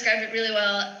Adriana described it really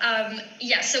well.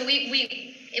 So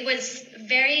it was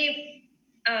very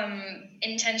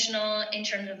intentional in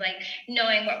terms of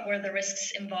knowing what were the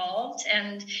risks involved,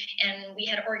 and we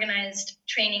had organized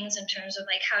trainings in terms of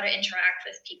how to interact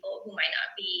with people who might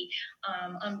not be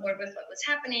on board with what was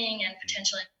happening, and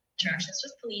potential interactions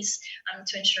with police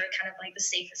to ensure kind of the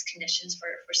safest conditions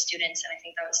for students. And I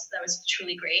think that was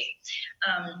truly great.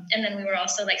 And then we were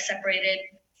also separated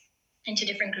into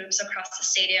different groups across the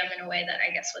stadium in a way that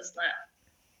I guess was not,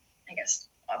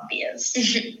 obvious.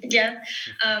 Yeah.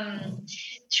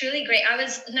 Truly great. I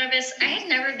was nervous. I had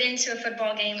never been to a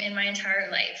football game in my entire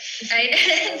life.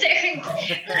 They're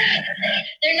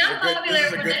not popular. This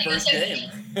is a good first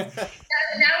game.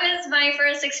 That was my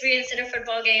first experience at a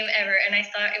football game ever, and I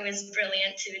thought it was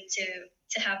brilliant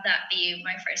to have that be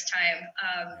my first time.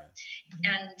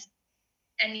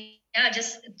 And yeah,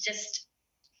 just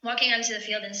walking onto the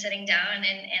field and sitting down,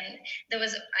 and there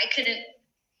was, I couldn't,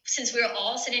 since we were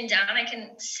all sitting down, I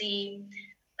couldn't see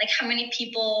like how many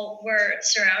people were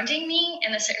surrounding me.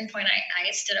 And at a certain point,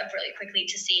 I stood up really quickly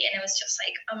to see, and it was just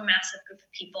like a massive group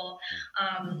of people.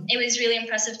 It was really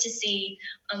impressive to see.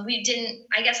 I didn't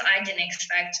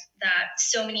expect that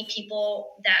so many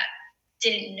people that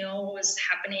didn't know what was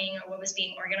happening or what was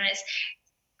being organized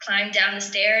climbed down the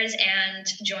stairs and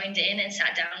joined in and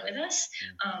sat down with us.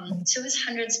 So it was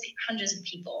hundreds of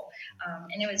people,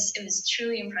 and it was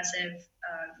truly impressive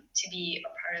to be a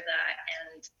part of that.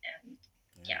 And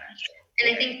yeah.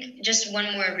 And I think just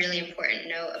one more really important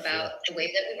note about the way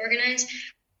that we organize.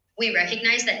 We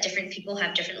recognize that different people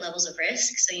have different levels of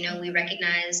risk. So, we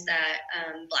recognize that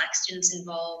Black students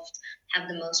involved have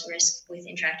the most risk with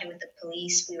interacting with the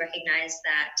police. We recognize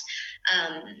that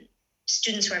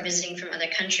students who are visiting from other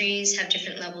countries have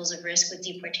different levels of risk with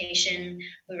deportation.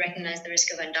 We recognize the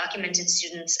risk of undocumented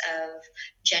students, of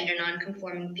gender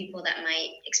nonconforming people that might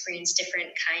experience different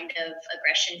kind of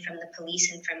aggression from the police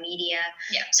and from media.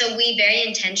 Yeah. So we very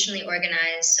intentionally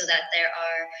organize so that there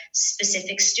are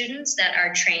specific students that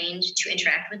are trained to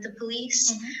interact with the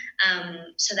police,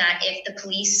 so that if the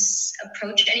police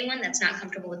approach anyone that's not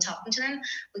comfortable with talking to them,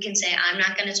 we can say, I'm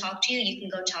not going to talk to you. You can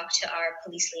go talk to our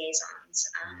police liaisons.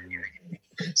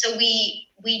 So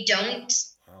we don't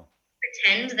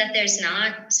pretend that there's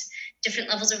not different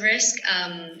levels of risk.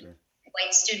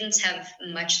 White students have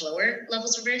much lower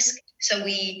levels of risk. So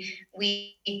we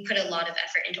put a lot of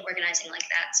effort into organizing like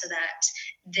that, so that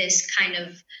this kind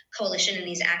of coalition and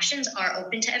these actions are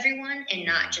open to everyone and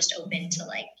not just open to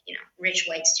rich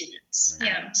white students.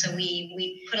 Yeah. So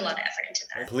we put a lot of effort into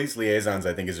that. Police liaisons,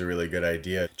 I think, is a really good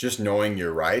idea. Just knowing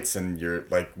your rights and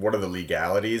what are the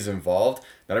legalities involved.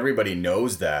 Not everybody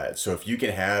knows that. So if you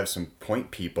can have some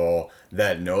point people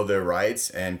that know their rights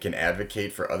and can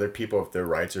advocate for other people if their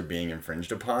rights are being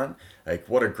infringed upon,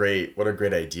 what a great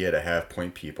idea to have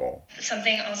point people.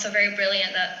 Something also very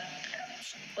brilliant that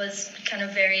was kind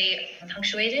of very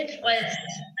punctuated was the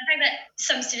fact that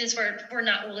some students were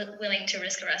not willing to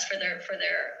risk arrest for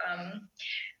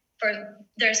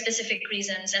their specific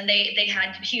reasons, and they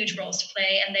had huge roles to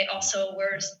play, and they also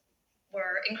were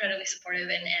incredibly supportive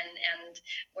and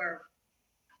were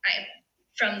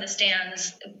from the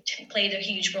stands played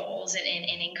huge roles in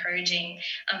encouraging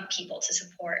people to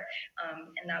support,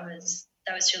 and that was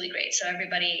really great. So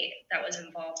everybody that was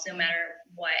involved, no matter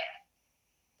what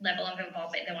level of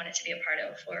involvement they wanted to be a part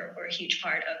of, were a huge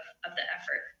part of the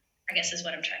effort, I guess is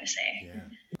what I'm trying to say. Yeah.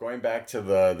 Going back to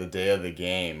the day of the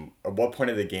game, at what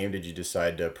point of the game did you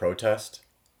decide to protest,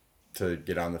 to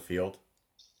get on the field?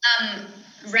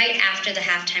 Right after the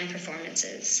halftime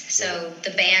performances. So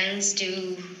the bands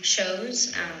do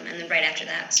shows, and then right after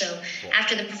that. So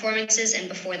after the performances and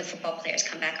before the football players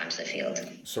come back onto the field.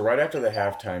 So right after the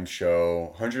halftime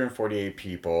show, 148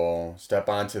 people step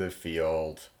onto the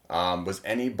field. Was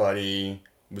anybody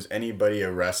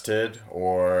arrested,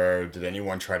 or did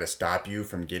anyone try to stop you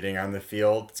from getting on the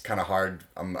field? It's kind of hard,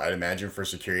 I'd imagine, for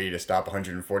security to stop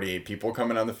 148 people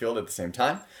coming on the field at the same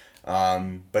time.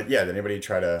 But yeah, did anybody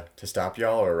try to stop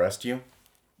y'all or arrest you?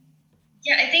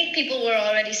 Yeah, I think people were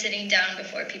already sitting down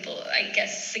before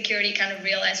security kind of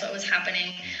realized what was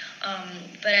happening.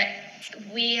 But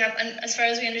we have, as far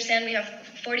as we understand, we have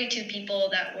 42 people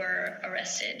that were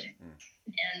arrested.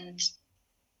 And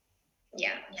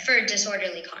yeah, for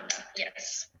disorderly conduct.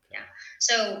 Yes. Yeah.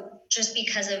 So just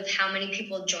because of how many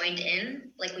people joined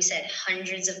in, like we said,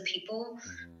 hundreds of people,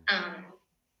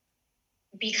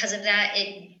 because of that,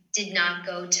 it did not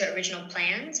go to original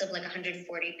plans of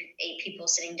 148 people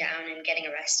sitting down and getting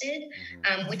arrested,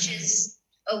 which is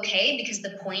okay, because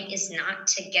the point is not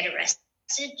to get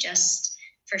arrested just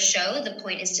for show. The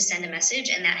point is to send a message,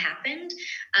 and that happened.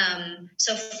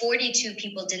 So 42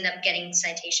 people did end up getting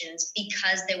citations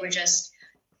because there were just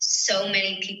so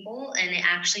many people, and it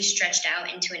actually stretched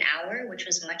out into an hour, which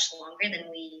was much longer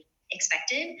than we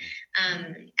expected.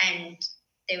 And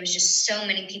there was just so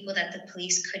many people that the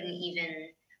police couldn't even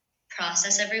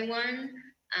process everyone.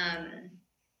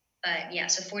 But yeah,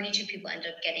 so 42 people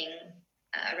ended up getting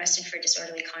arrested for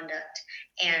disorderly conduct,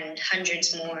 and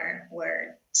hundreds more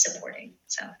were supporting.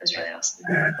 So it was really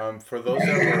awesome. For those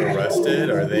that were arrested,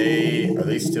 are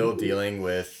they still dealing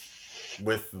with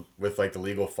the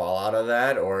legal fallout of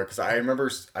that? Or because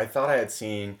I thought I had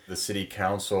seen the city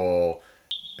council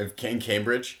in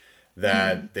Cambridge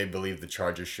that they believe the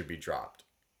charges should be dropped.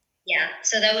 Yeah,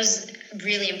 so that was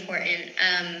really important.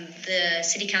 The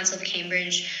City Council of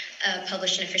Cambridge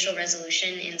published an official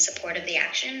resolution in support of the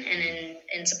action and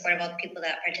in support of all the people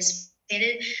that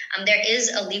participated. There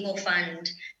is a legal fund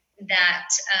that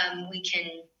we can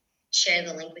share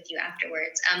the link with you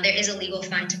afterwards. There is a legal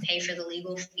fund to pay for the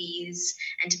legal fees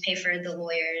and to pay for the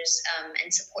lawyers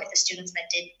and support the students that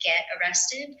did get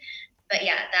arrested. But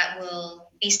yeah, that will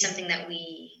be something that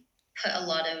we put a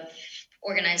lot of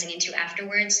organizing into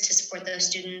afterwards to support those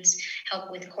students,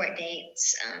 help with court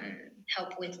dates,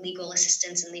 help with legal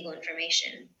assistance and legal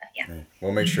information. But yeah.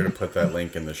 We'll make sure to put that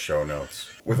link in the show notes.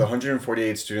 With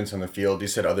 148 students on the field, you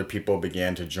said other people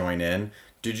began to join in.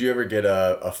 Did you ever get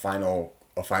a final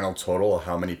total of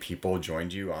how many people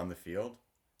joined you on the field?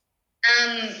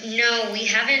 No, we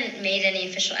haven't made any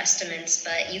official estimates,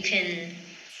 but you can,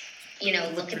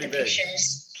 look at the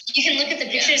pictures. You can look at the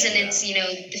pictures, and it's,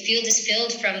 the field is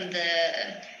filled from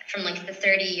like the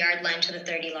 30-yard line to the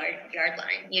 30-yard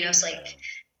line. It's like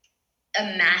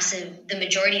the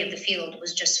majority of the field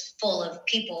was just full of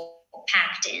people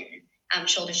packed in,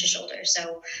 shoulder to shoulder.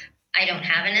 So I don't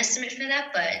have an estimate for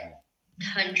that, but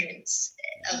hundreds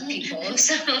of people.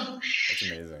 So that's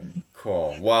amazing.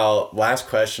 Cool. Well, last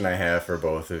question I have for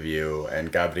both of you,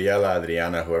 and Gabriela,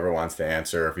 Adriana, whoever wants to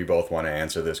answer, if you both want to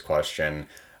answer this question,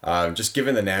 just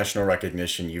given the national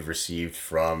recognition you've received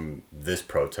from this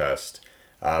protest,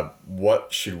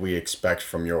 what should we expect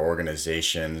from your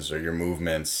organizations or your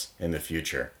movements in the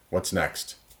future? What's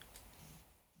next?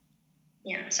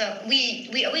 Yeah, so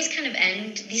we always kind of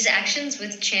end these actions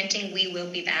with chanting, "We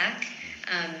will be back,"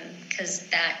 because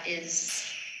that is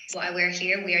why we're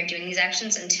here. We are doing these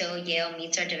actions until Yale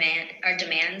meets our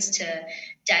demands to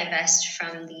divest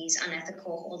from these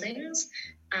unethical holdings.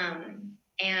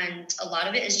 And a lot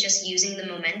of it is just using the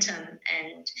momentum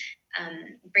and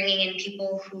bringing in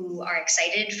people who are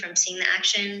excited from seeing the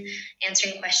action,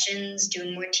 answering questions,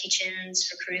 doing more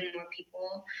teach-ins, recruiting more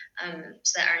people,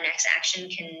 so that our next action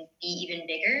can be even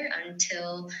bigger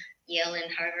until Yale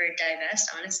and Harvard divest,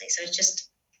 honestly. So it's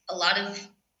just a lot of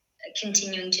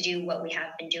continuing to do what we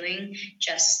have been doing,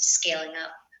 just scaling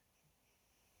up.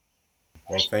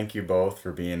 Well, thank you both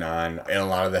for being on. In a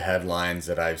lot of the headlines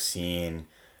that I've seen,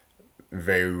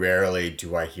 very rarely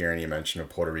do I hear any mention of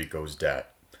Puerto Rico's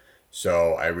debt.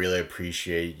 So I really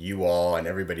appreciate you all and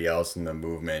everybody else in the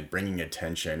movement bringing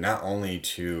attention not only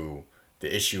to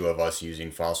the issue of us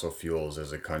using fossil fuels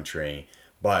as a country,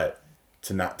 but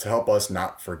to help us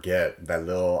not forget that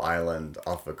little island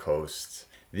off the coast.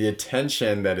 The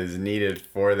attention that is needed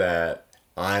for that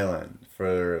island,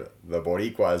 for the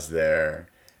Boricuas there.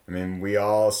 I mean, we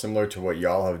all, similar to what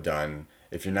y'all have done,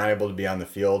 if you're not able to be on the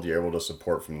field, you're able to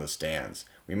support from the stands.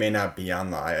 We may not be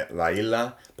on La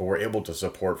Isla, but we're able to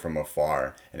support from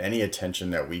afar. And any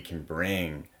attention that we can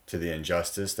bring to the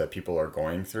injustice that people are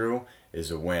going through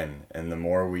is a win. And the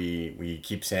more we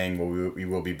keep saying, well, we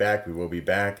will be back, we will be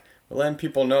back, we're letting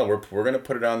people know we're going to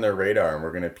put it on their radar, and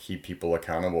we're going to keep people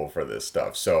accountable for this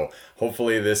stuff. So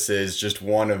hopefully this is just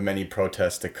one of many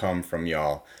protests to come from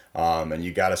y'all. And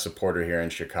you got a supporter here in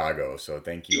Chicago. So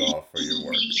thank you all for your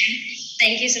work.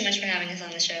 Thank you so much for having us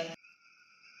on the show.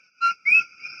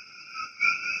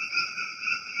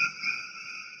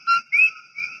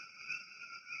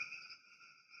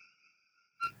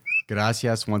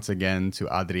 Gracias once again to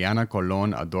Adriana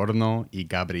Colón Adorno y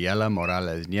Gabriela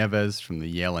Morales Nieves from the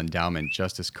Yale Endowment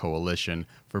Justice Coalition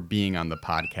for being on the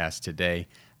podcast today.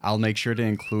 I'll make sure to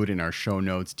include in our show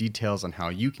notes details on how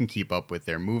you can keep up with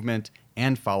their movement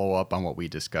and follow up on what we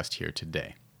discussed here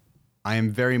today. I am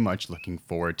very much looking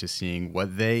forward to seeing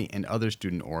what they and other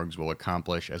student orgs will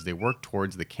accomplish as they work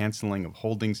towards the canceling of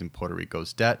holdings in Puerto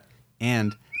Rico's debt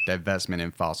and divestment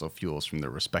in fossil fuels from their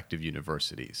respective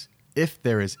universities. If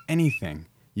there is anything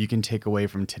you can take away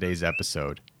from today's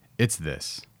episode, it's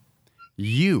this.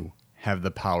 You have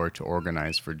the power to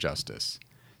organize for justice.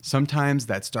 Sometimes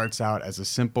that starts out as a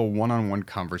simple one-on-one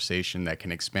conversation that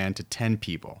can expand to 10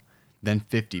 people, then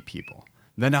 50 people,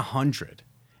 then 100.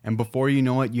 And before you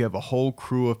know it, you have a whole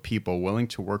crew of people willing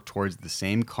to work towards the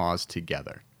same cause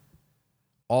together.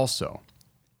 Also,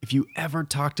 if you ever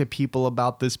talk to people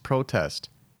about this protest,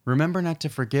 remember not to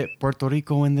forget Puerto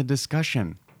Rico in the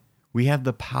discussion. We have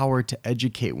the power to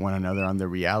educate one another on the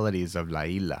realities of La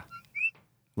Isla.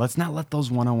 Let's not let those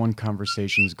one-on-one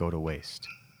conversations go to waste.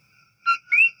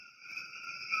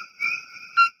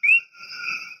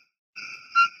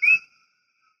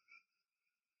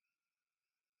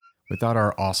 Without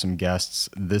our awesome guests,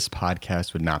 this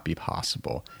podcast would not be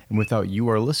possible. And without you,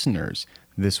 our listeners,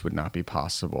 this would not be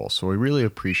possible. So we really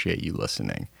appreciate you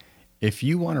listening. If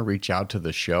you want to reach out to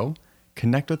the show,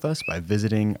 connect with us by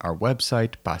visiting our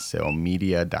website,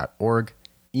 paseomedia.org,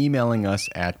 emailing us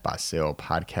at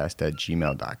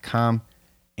paseopodcast@gmail.com,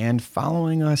 and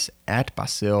following us at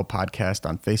Paseo Podcast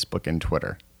on Facebook and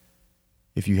Twitter.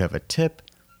 If you have a tip,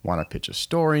 want to pitch a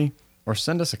story, or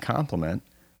send us a compliment,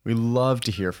 We love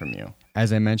to hear from you.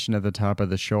 As I mentioned at the top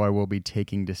of the show, I will be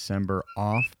taking December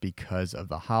off because of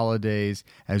the holidays,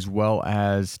 as well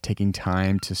as taking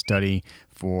time to study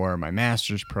for my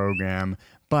master's program.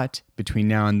 But between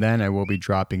now and then, I will be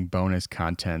dropping bonus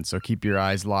content. So keep your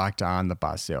eyes locked on the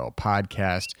Paseo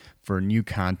podcast for new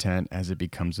content as it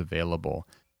becomes available.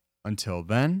 Until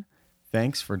then,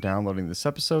 thanks for downloading this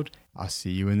episode. I'll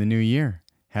see you in the new year.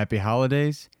 Happy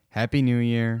holidays, Happy New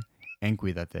Year, and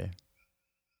cuídate.